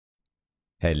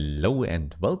Hello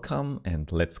and welcome,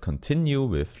 and let's continue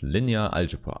with linear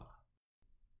algebra.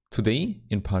 Today,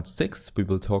 in part 6, we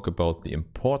will talk about the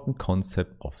important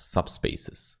concept of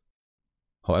subspaces.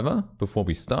 However, before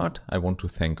we start, I want to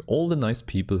thank all the nice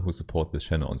people who support this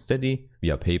channel on Steady,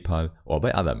 via PayPal or by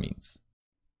other means.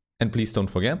 And please don't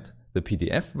forget, the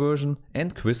PDF version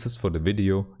and quizzes for the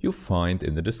video you find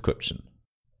in the description.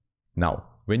 Now,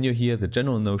 when you hear the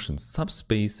general notion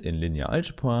subspace in linear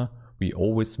algebra, we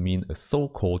always mean a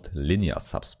so-called linear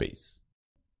subspace.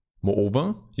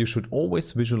 Moreover, you should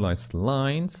always visualize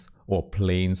lines or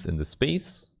planes in the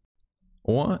space,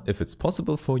 or if it's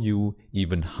possible for you,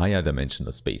 even higher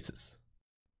dimensional spaces.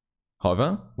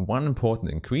 However, one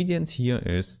important ingredient here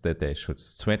is that they should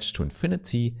stretch to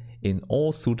infinity in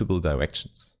all suitable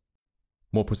directions.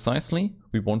 More precisely,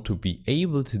 we want to be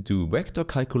able to do vector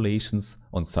calculations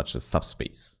on such a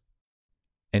subspace.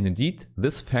 And indeed,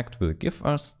 this fact will give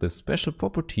us the special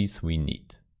properties we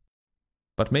need.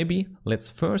 But maybe let's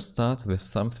first start with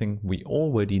something we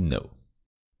already know.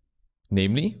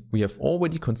 Namely, we have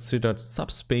already considered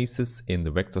subspaces in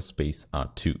the vector space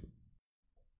R2.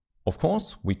 Of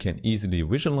course, we can easily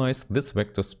visualize this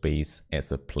vector space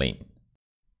as a plane.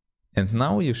 And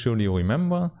now you surely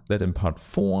remember that in part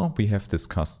 4 we have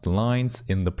discussed lines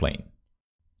in the plane.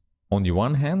 On the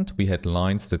one hand, we had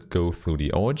lines that go through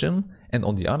the origin, and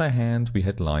on the other hand, we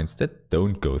had lines that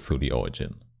don't go through the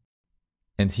origin.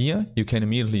 And here you can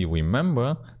immediately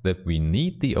remember that we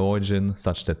need the origin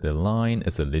such that the line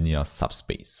is a linear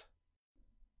subspace.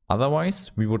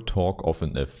 Otherwise, we would talk of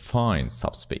an affine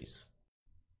subspace.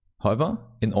 However,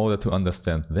 in order to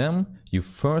understand them, you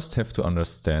first have to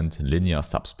understand linear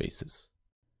subspaces.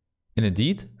 And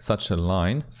indeed, such a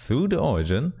line through the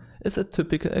origin is a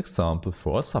typical example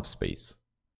for a subspace.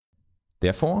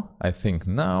 Therefore, I think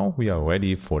now we are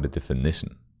ready for the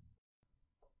definition.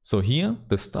 So here,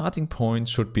 the starting point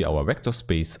should be our vector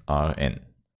space Rn.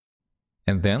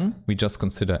 And then we just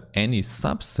consider any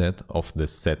subset of the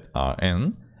set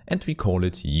Rn and we call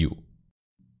it U.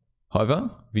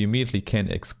 However, we immediately can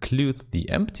exclude the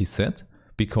empty set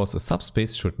because a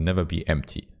subspace should never be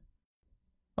empty.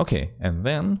 Okay, and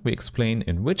then we explain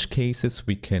in which cases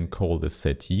we can call the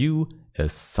set U a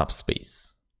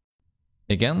subspace.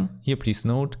 Again, here please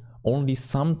note, only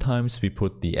sometimes we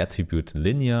put the attribute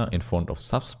linear in front of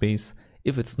subspace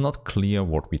if it's not clear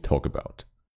what we talk about.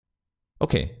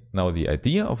 Okay, now the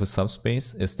idea of a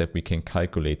subspace is that we can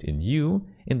calculate in U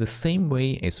in the same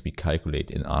way as we calculate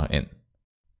in Rn.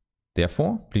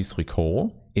 Therefore, please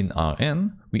recall, in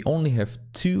Rn we only have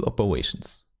two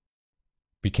operations.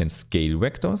 We can scale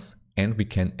vectors and we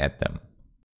can add them.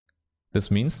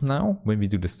 This means now when we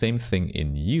do the same thing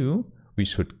in U, we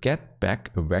should get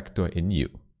back a vector in U.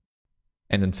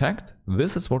 And in fact,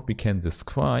 this is what we can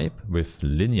describe with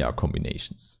linear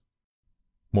combinations.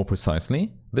 More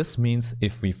precisely, this means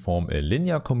if we form a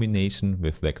linear combination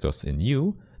with vectors in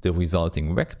U, the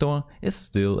resulting vector is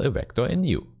still a vector in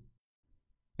U.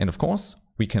 And of course,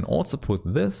 we can also put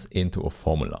this into a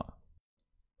formula.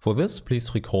 For this,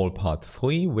 please recall part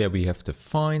 3 where we have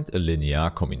defined a linear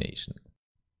combination.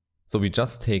 So we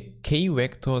just take k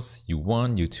vectors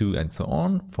u1, u2 and so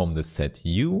on from the set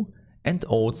U and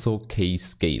also k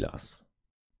scalars.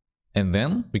 And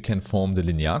then we can form the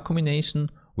linear combination,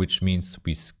 which means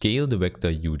we scale the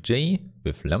vector uj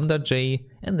with lambda j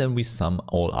and then we sum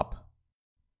all up.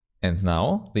 And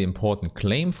now the important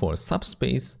claim for a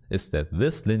subspace is that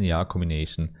this linear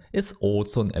combination is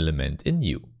also an element in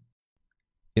U.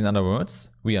 In other words,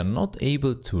 we are not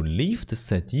able to leave the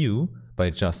set U by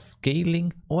just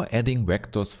scaling or adding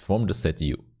vectors from the set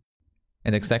U.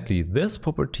 And exactly this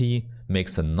property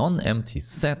makes a non-empty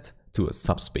set to a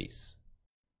subspace.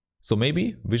 So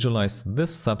maybe visualize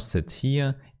this subset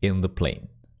here in the plane.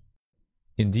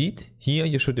 Indeed, here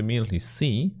you should immediately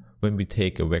see when we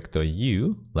take a vector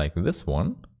U, like this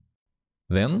one,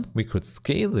 then we could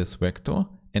scale this vector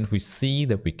and we see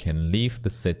that we can leave the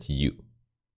set U.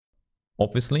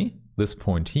 Obviously, this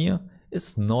point here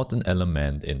is not an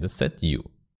element in the set U.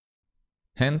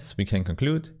 Hence, we can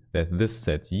conclude that this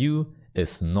set U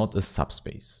is not a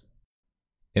subspace.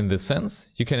 In this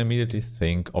sense, you can immediately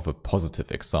think of a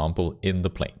positive example in the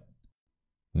plane.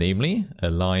 Namely, a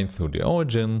line through the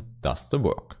origin does the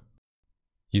work.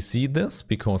 You see this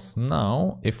because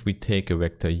now, if we take a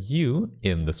vector U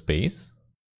in the space,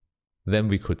 then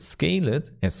we could scale it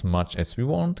as much as we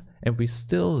want and we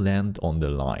still land on the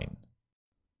line.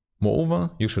 Moreover,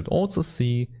 you should also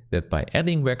see that by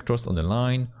adding vectors on the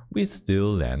line, we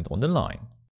still land on the line.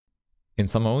 In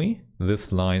summary,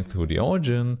 this line through the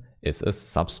origin is a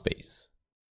subspace.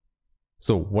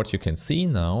 So what you can see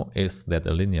now is that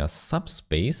a linear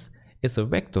subspace is a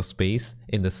vector space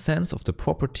in the sense of the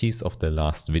properties of the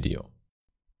last video.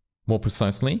 More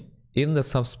precisely, in the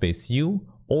subspace U,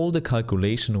 all the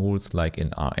calculation rules like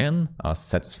in Rn are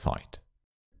satisfied.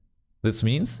 This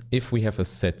means if we have a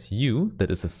set U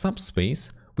that is a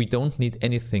subspace, we don't need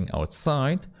anything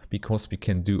outside because we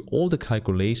can do all the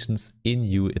calculations in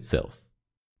U itself.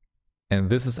 And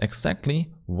this is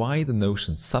exactly why the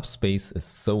notion subspace is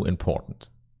so important.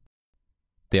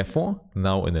 Therefore,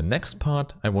 now in the next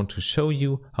part, I want to show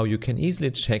you how you can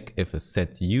easily check if a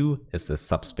set U is a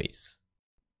subspace.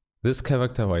 This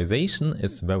characterization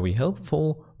is very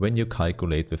helpful when you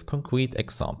calculate with concrete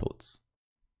examples.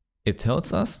 It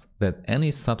tells us that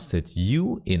any subset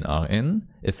U in Rn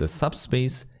is a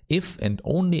subspace if and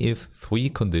only if three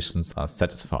conditions are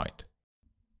satisfied.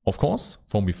 Of course,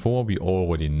 from before we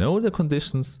already know the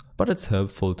conditions, but it's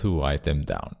helpful to write them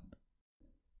down.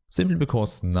 Simply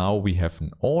because now we have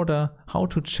an order how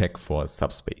to check for a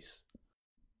subspace.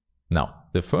 Now,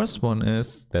 the first one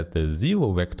is that the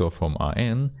zero vector from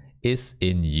Rn is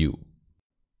in U.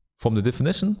 From the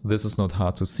definition, this is not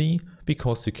hard to see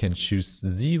because you can choose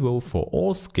 0 for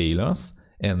all scalars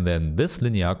and then this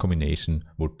linear combination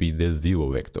would be the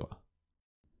zero vector.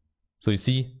 So you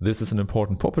see, this is an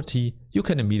important property you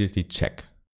can immediately check.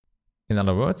 In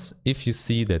other words, if you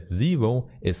see that 0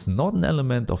 is not an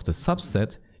element of the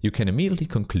subset, you can immediately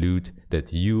conclude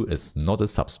that U is not a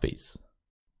subspace.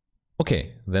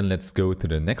 Okay, then let's go to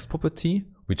the next property,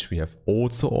 which we have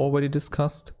also already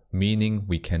discussed, meaning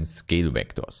we can scale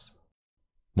vectors.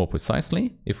 More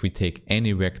precisely, if we take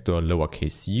any vector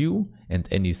lowercase u and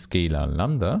any scalar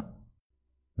lambda,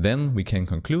 then we can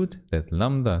conclude that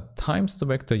lambda times the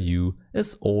vector u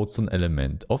is also an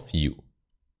element of U.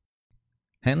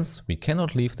 Hence, we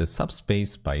cannot leave the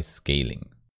subspace by scaling.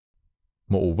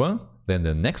 Moreover, then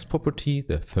the next property,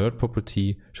 the third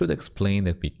property, should explain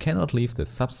that we cannot leave the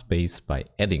subspace by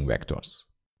adding vectors.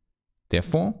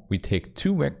 Therefore, we take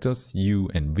two vectors u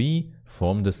and v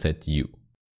from the set U.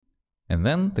 And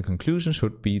then the conclusion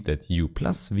should be that u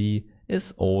plus v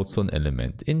is also an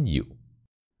element in U.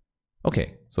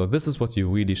 Okay, so this is what you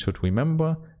really should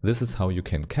remember. This is how you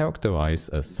can characterize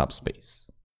a subspace.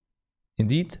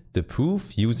 Indeed, the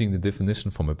proof using the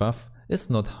definition from above is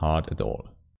not hard at all.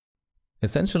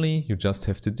 Essentially, you just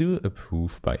have to do a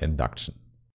proof by induction.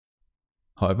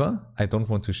 However, I don't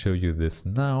want to show you this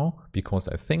now because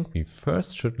I think we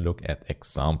first should look at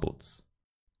examples.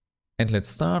 And let's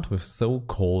start with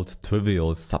so-called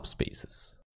trivial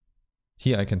subspaces.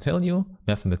 Here I can tell you,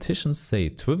 mathematicians say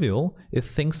trivial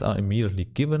if things are immediately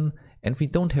given and we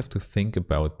don't have to think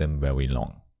about them very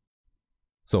long.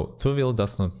 So trivial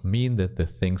does not mean that the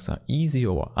things are easy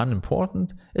or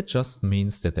unimportant, it just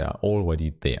means that they are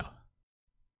already there.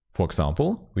 For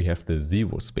example, we have the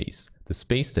zero space, the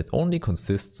space that only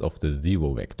consists of the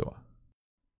zero vector.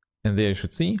 And there you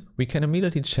should see, we can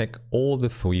immediately check all the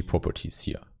three properties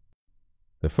here.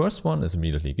 The first one is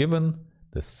immediately given,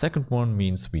 the second one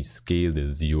means we scale the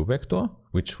zero vector,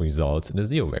 which results in a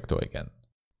zero vector again.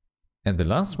 And the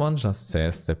last one just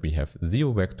says that we have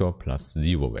zero vector plus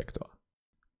zero vector.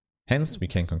 Hence we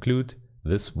can conclude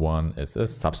this one is a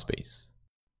subspace.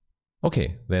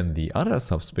 Okay, then the other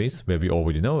subspace, where we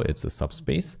already know it's a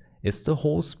subspace, is the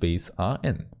whole space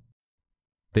Rn.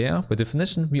 There, by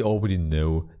definition, we already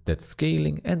know that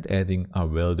scaling and adding are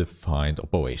well-defined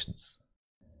operations.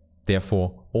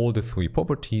 Therefore, all the three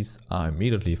properties are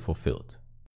immediately fulfilled.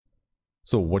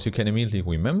 So what you can immediately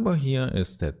remember here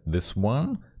is that this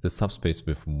one, the subspace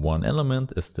with one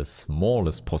element, is the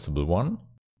smallest possible one.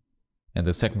 And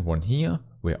the second one here,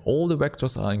 where all the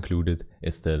vectors are included,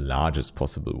 is the largest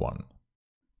possible one.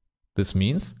 This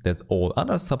means that all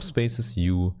other subspaces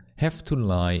U have to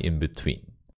lie in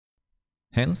between.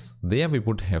 Hence, there we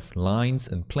would have lines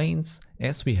and planes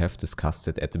as we have discussed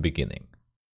it at the beginning.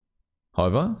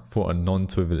 However, for a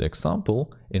non-trivial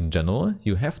example, in general,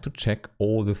 you have to check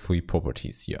all the three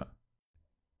properties here.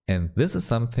 And this is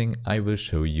something I will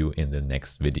show you in the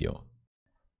next video.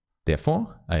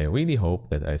 Therefore, I really hope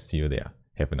that I see you there.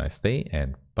 Have a nice day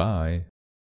and bye!